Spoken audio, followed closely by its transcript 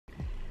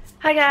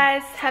Hi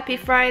guys, happy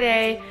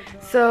Friday.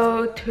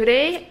 So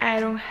today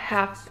I don't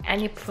have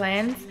any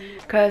plans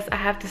because I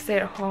have to stay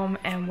at home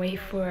and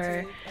wait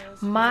for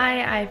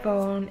my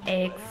iPhone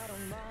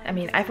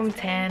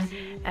 10,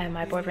 and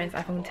my boyfriend's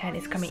iPhone 10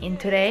 is coming in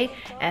today,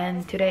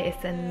 and today is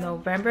the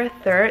November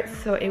 3rd,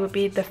 so it would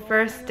be the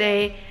first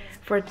day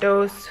for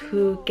those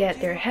who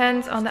get their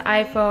hands on the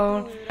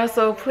iPhone.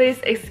 Also, please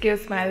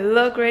excuse my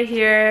look right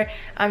here.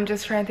 I'm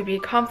just trying to be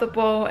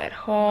comfortable at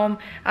home.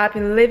 I've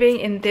been living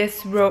in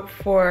this robe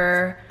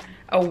for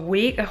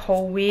a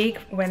whole week.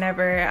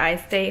 Whenever I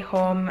stay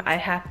home, I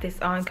have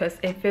this on because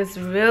it feels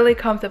really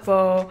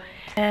comfortable.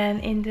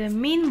 And in the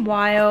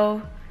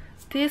meanwhile,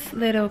 this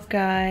little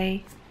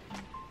guy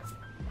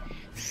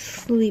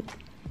sleep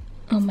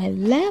on my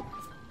lap,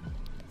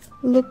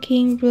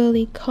 looking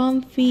really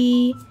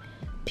comfy,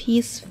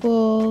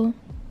 peaceful,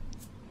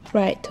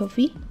 right,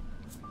 Tofi?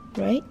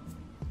 Right?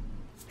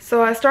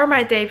 So I start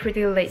my day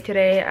pretty late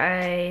today.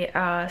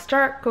 I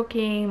start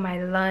cooking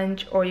my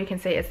lunch, or you can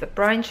say it's a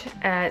brunch,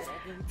 at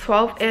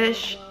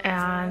 12-ish,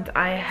 and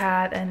I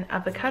had an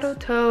avocado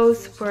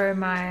toast for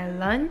my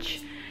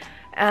lunch,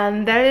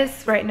 and that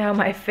is right now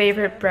my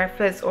favorite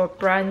breakfast or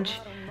brunch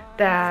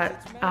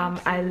that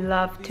I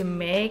love to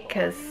make,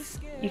 because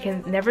you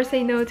can never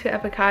say no to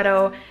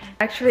avocado.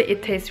 Actually,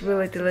 it tastes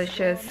really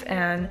delicious,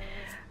 and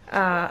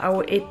I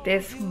will eat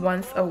this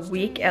once a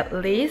week at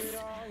least.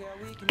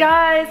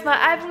 Guys, my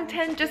iPhone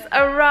 10 just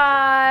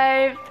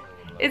arrived.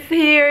 It's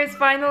here, it's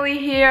finally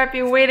here. I've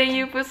been waiting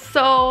you for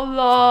so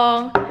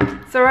long.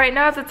 So right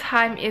now the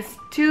time is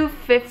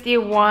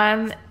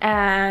 2:51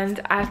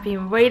 and I've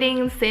been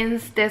waiting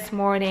since this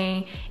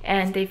morning,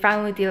 and they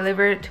finally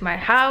delivered to my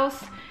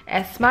house.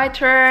 It's my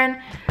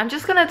turn. I'm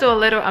just gonna do a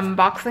little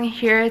unboxing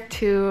here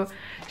to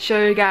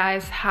show you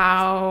guys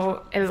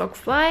how it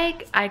looks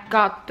like. I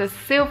got the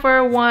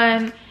silver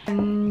one,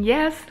 and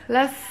yes,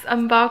 let's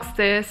unbox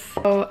this.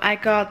 So I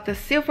got the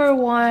silver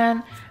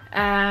one,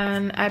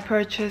 and I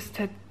purchased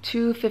a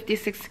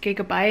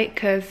 256GB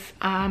because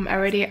I'm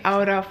already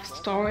out of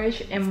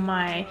storage in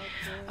my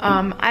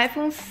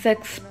iPhone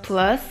 6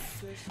 Plus.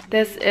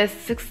 This is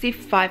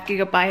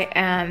 65GB,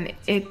 and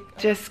it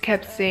just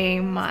kept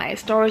saying my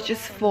storage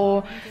is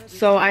full,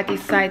 so I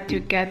decided to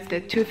get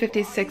the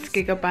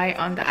 256GB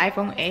on the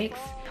iPhone X.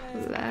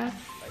 Let's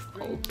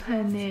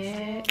open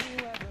it.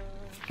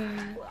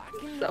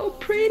 So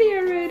pretty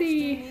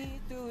already.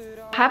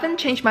 I haven't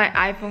changed my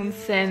iPhone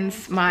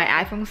since my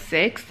iPhone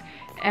 6,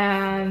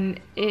 and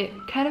it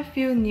kind of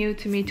feels new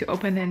to me to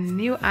open a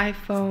new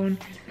iPhone.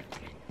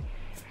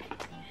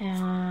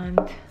 And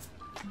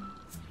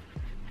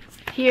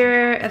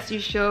here, as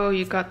usual,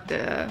 you got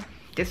the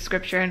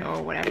description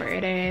or whatever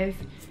it is,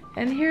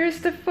 and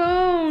here's the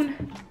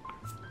phone.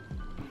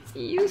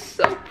 You're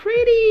so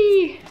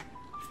pretty.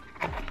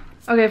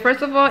 Okay,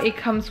 first of all, it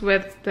comes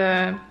with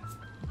the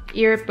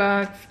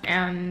earbuds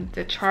and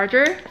the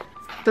charger.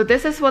 So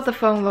this is what the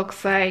phone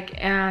looks like,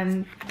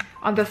 and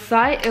on the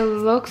side it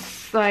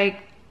looks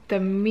like the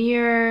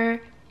mirror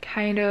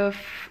kind of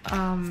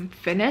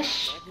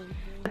finish.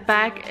 The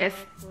back is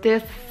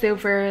this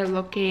silver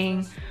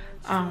looking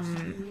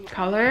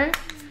color.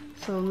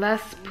 So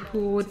let's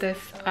pull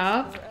this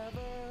up.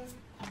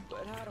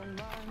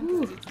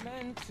 Ooh.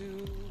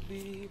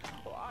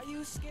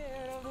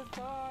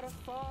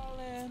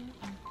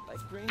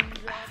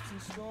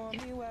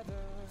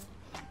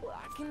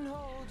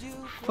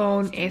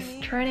 Phone is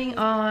turning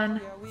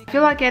on. I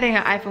feel like getting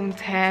an iPhone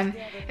 10.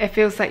 It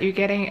feels like you're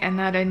getting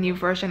another new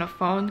version of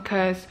phone,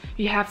 because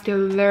you have to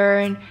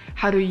learn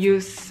how to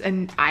use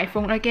an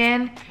iPhone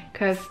again,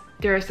 because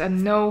there's a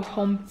no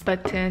home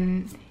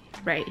button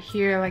right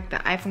here like the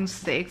iPhone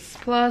 6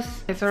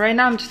 Plus. Okay, so right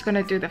now I'm just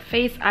gonna do the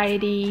Face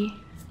ID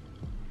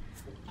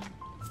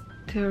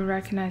to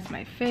recognize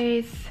my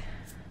face.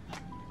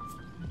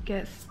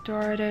 Get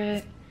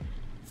started.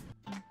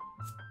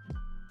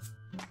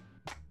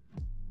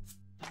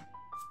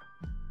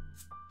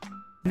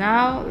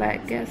 Now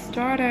let's get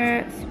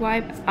started.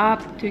 Swipe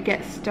up to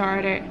get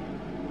started.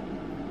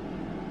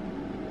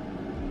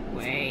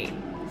 Wait.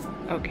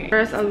 Okay.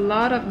 There's a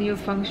lot of new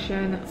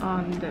function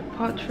on the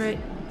portrait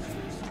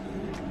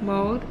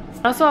mode.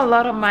 Also, a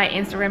lot of my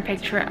Instagram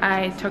picture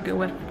I took it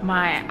with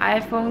my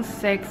iPhone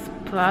 6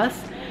 Plus,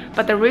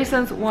 but the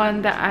recent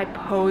one that I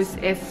post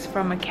is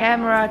from a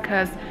camera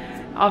because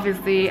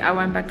obviously I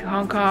went back to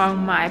Hong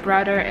Kong. My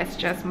brother is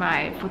just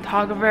my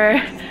photographer,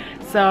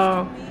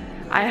 so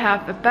I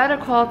have a better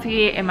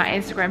quality in my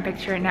Instagram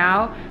picture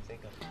now.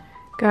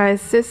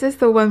 Guys, this is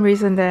the one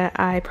reason that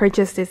I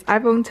purchased this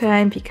iPhone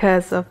 10,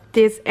 because of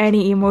this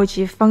any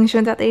emoji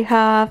function that they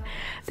have.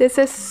 This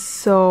is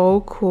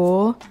so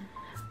cool.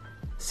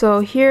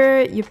 So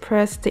here you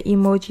press the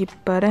emoji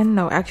button.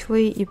 No,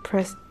 actually you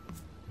press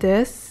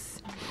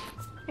this,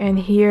 and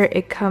here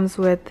it comes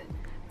with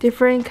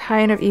different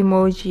kind of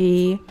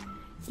emoji.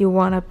 You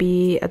wanna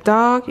be a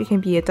dog, you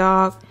can be a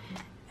dog.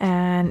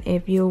 And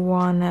if you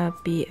wanna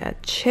be a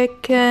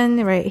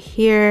chicken, right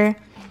here.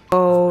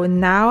 So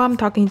now I'm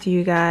talking to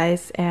you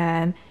guys,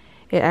 and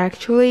it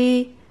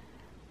actually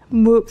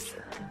moves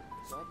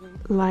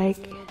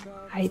like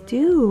I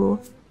do.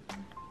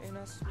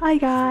 Hi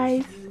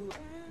guys!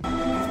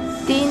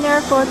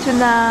 Dinner for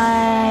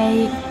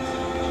tonight!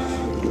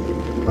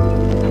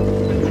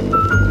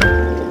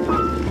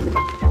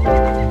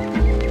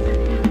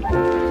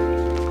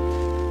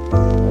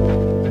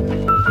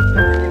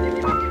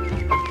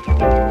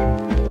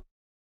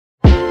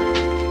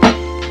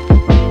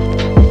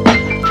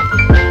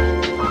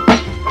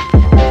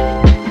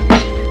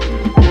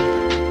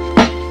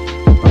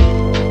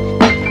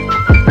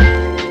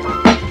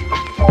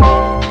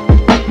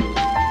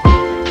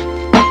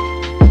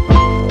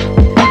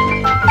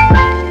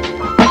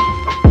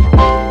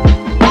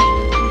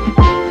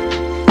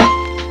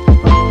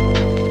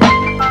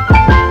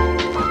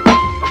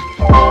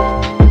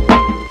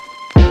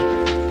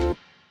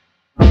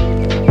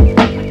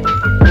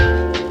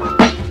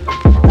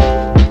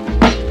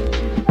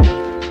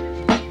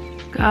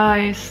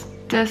 Guys,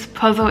 this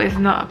puzzle is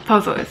not a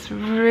puzzle. It's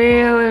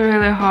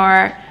really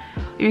hard.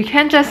 You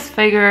can't just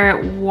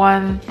figure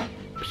one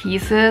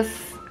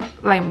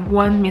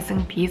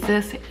missing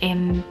pieces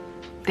in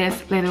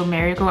this little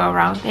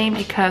merry-go-round thing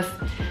because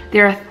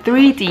there are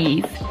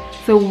 3Ds.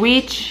 So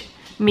which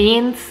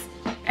means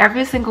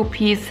every single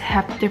piece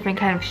have different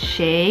kind of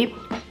shape.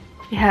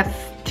 It has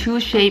 2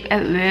 shapes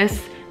at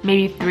least,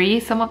 maybe 3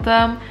 some of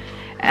them.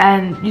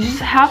 And you just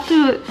have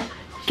to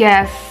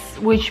guess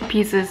which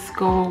pieces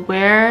go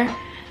where.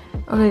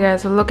 Okay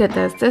guys, so look at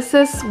this. This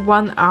is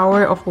 1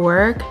 hour of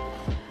work.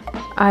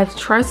 I've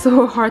tried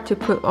so hard to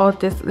put all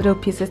these little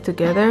pieces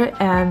together,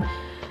 and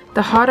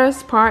the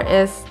hardest part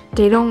is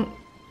they don't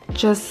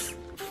just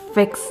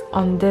fix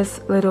on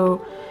this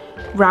little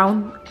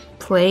round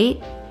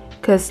plate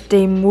because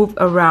they move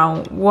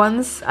around.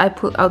 Once I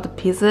put out the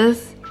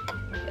pieces,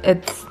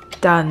 it's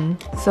done.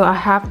 So I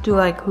have to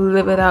like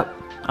leave it up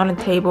on a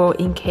table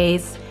in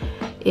case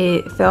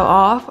it fell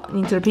off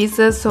into the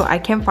pieces, so I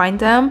can't find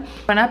them.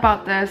 When I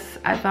bought this,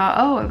 I thought,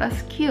 oh,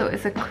 that's cute.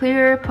 It's a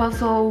clear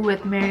puzzle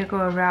with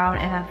merry-go-round,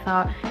 and I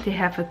thought they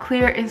have a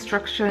clear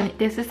instruction.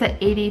 This is an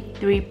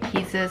 83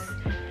 pieces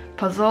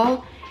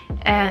puzzle,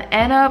 and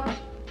end up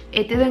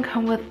it didn't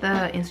come with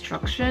the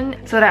instruction.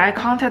 So that I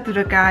contacted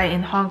the guy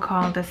in Hong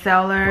Kong, the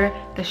seller,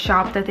 the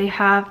shop that they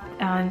have,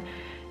 and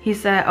he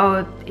said,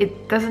 oh,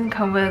 it doesn't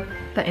come with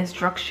the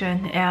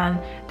instruction, and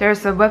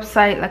there's a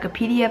website, like a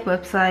PDF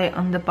website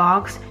on the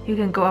box. You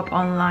can go up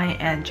online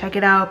and check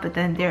it out, but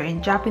then they're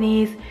in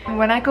Japanese. And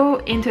when I go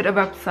into the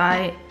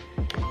website,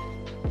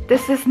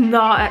 this is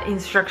not an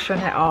instruction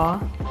at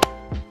all.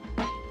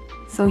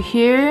 So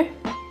here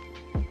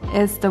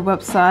is the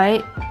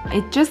website.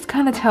 It just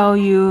kind of tells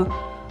you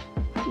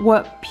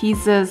what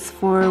pieces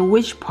for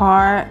which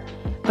part,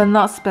 but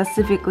not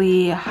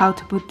specifically how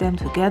to put them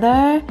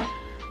together.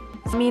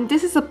 I mean,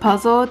 this is a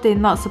puzzle. They're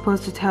not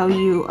supposed to tell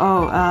you,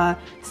 oh,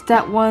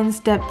 step 1,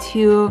 step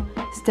 2,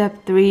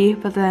 step 3,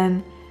 but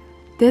then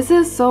this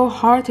is so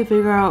hard to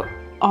figure out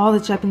all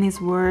the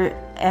Japanese word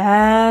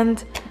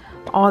and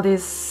all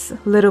these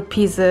little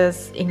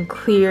pieces in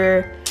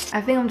clear.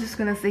 I think I'm just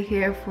gonna sit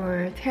here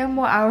for 10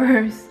 more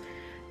hours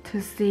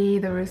to see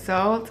the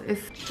result.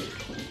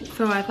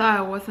 So I thought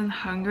I wasn't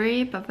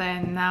hungry, but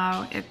then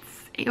now it's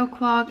 8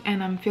 o'clock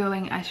and I'm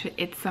feeling I should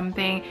eat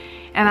something,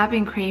 and I've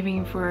been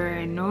craving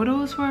for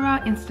noodles for a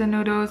while, instant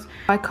noodles.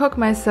 I cooked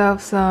myself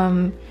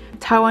some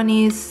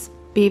Taiwanese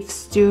beef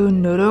stew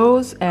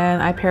noodles,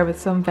 and I paired with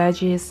some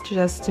veggies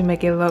just to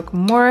make it look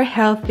more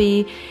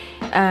healthy.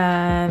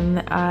 And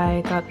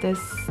I got this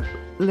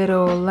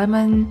little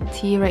lemon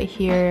tea right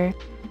here.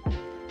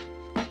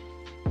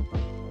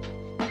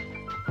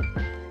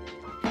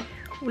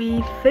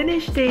 We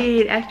finished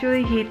it.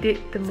 Actually, he did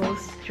the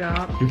most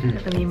job,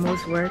 I mean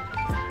most work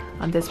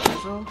on this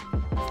puzzle.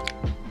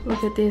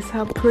 Look at this,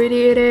 how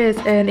pretty it is,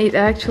 and it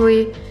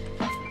actually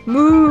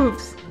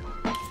moves.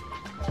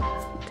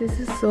 This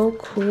is so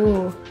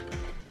cool.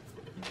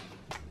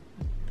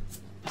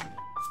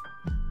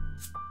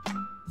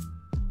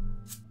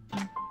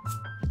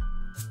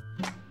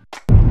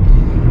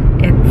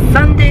 It's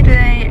Sunday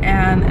today,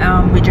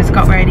 and we just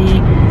got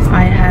ready.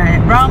 I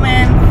had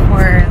ramen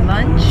for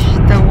lunch,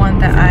 the one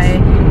that I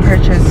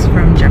purchased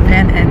from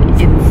Japan,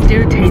 and it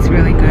still tastes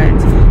really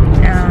good.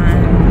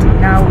 And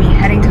now we're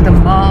heading to the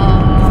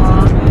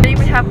mall. Today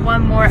we have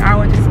 1 more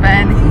hour to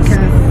spend because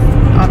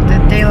of the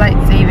daylight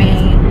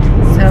saving.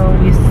 So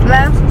we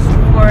slept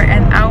for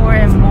an hour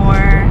and more,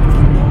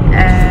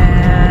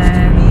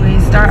 and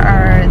we start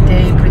our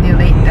day pretty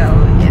late though.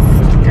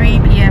 It's 3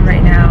 p.m.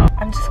 right now.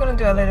 I'm just gonna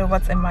do a little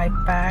what's in my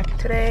bag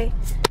today.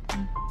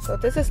 So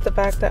this is the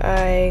bag that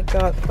I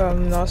got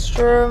from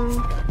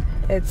Nordstrom.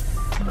 It's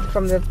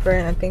from the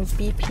brand, I think,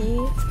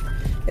 BP.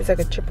 It's like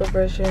a cheaper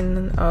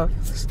version of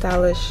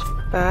stylish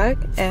bag,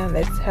 and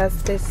it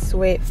has this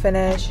suede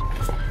finish,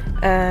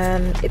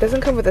 and it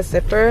doesn't come with a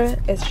zipper.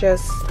 It's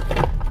just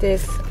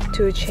this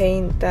 2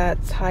 chain that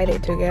tied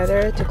it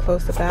together to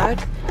close the bag.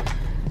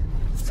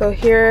 So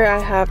here I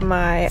have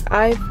my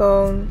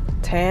iPhone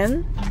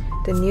 10,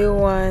 the new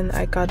one.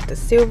 I got the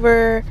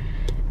silver,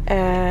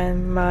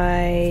 and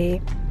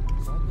my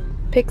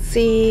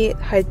Pixie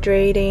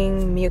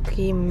Hydrating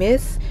Milky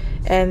Mist.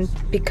 And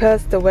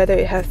because the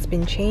weather has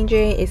been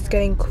changing, it's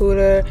getting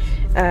cooler,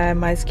 and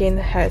my skin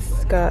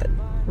has got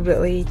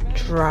really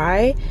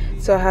dry,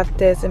 so I have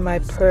this in my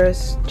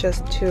purse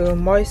just to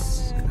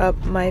moisten up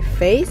my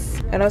face.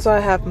 And also I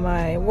have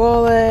my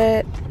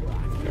wallet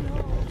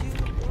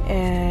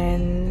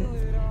and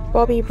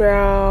Bobbi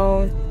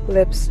Brown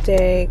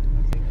lipstick.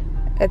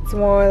 It's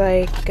more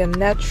like a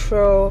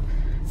natural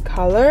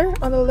color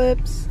on the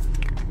lips.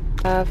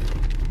 I have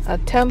a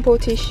temple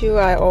tissue.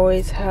 I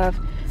always have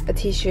a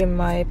tissue in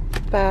my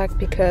bag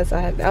because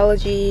I have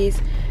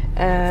allergies.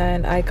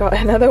 And I got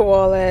another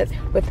wallet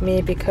with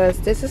me because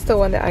this is the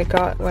one that I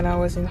got when I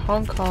was in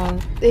Hong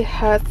Kong. It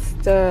has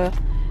the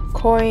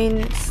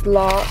coin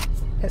slot,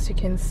 as you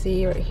can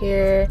see right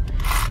here.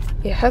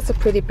 It has a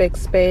pretty big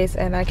space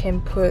and I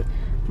can put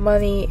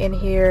money in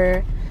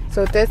here.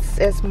 So this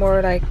is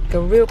more like a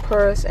real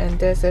purse and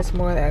this is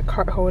more like a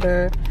card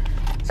holder.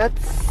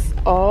 That's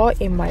all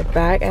in my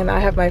bag, and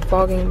I have my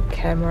vlogging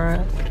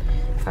camera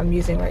I'm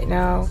using right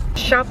now.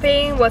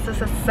 Shopping was a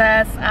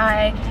success.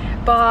 I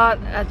bought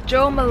a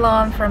Jo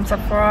Malone from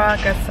Sephora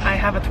because I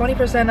have a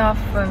 20% off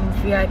from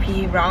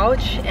VIP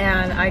vouch,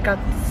 and I got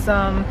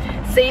some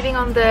saving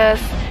on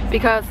this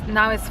because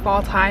now it's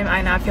fall time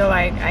and I feel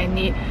like I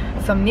need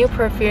some new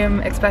perfume,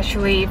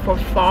 especially for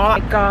fall. I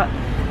got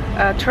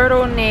a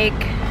turtleneck,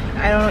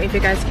 I don't know if you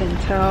guys can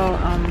tell,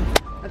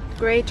 a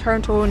gray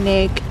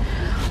turtleneck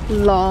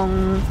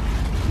long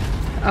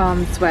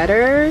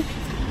sweater,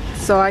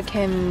 so I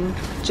can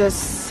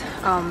just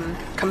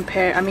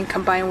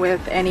combine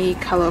with any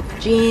color of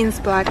jeans,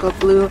 black or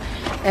blue.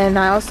 And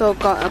I also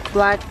got a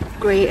black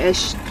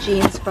grayish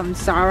jeans from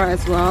Zara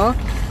as well.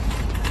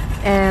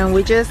 And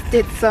we just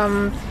did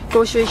some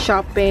grocery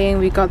shopping.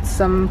 We got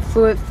some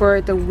food for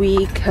the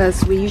week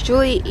because we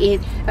usually eat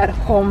at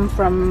home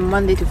from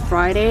Monday to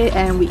Friday,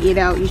 and we eat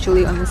out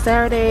usually on a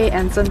Saturday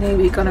and Sunday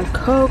we're gonna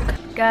cook.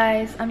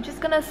 Guys, I'm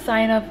just gonna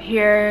sign off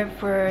here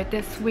for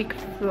this week's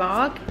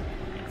vlog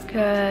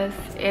because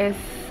it's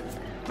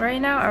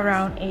right now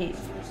around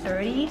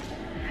 8:30.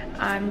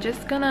 I'm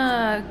just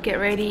gonna get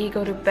ready,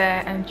 go to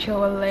bed and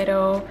chill a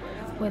little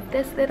with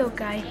this little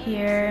guy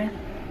here.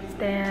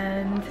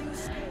 Then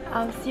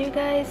I'll see you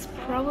guys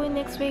probably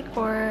next week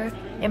or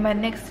in my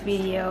next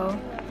video.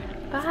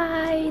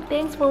 Bye!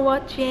 Thanks for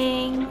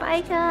watching.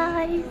 Bye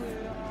guys!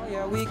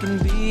 Yeah, we can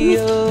be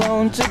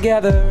alone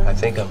together. I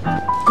think I'm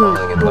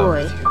falling in love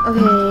with you.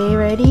 Okay,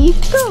 ready?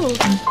 Go!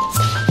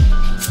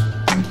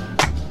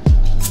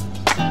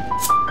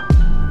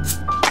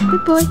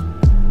 Good boy.